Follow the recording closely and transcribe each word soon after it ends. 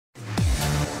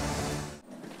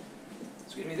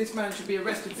Excuse me, this man should be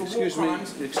arrested for Excuse war me,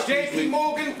 crimes. excuse JP me.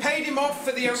 Morgan paid him off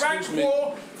for the Iraq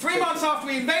War. 3 months after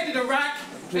we invaded Iraq,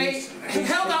 they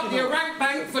held up the Iraq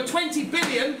Bank for $20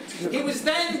 billion. He was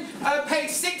then paid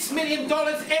 $6 million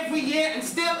every year and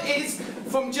still is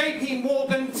from JP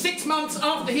Morgan 6 months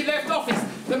after he left office.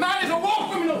 The man is a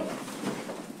war criminal.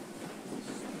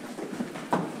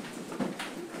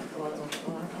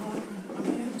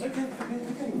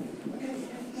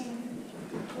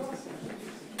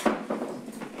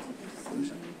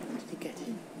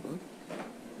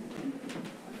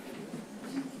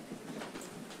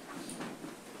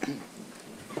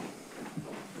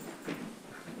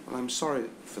 I'm sorry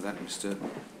for that, Mr.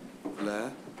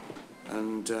 Blair,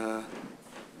 and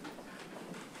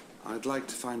I'd like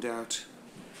to find out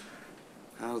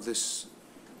how this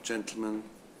gentleman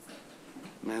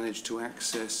managed to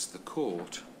access the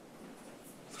court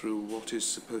through what is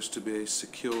supposed to be a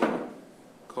secure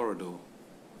corridor.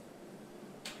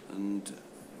 And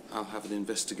I'll have an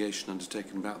investigation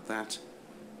undertaken about that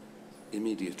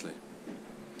immediately.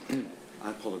 I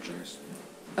apologise.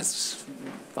 That's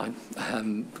fine.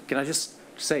 Can I just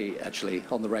say, actually,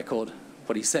 on the record,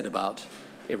 what he said about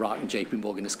Iraq and JP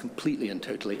Morgan is completely and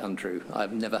totally untrue.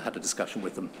 I've never had a discussion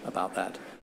with them about that.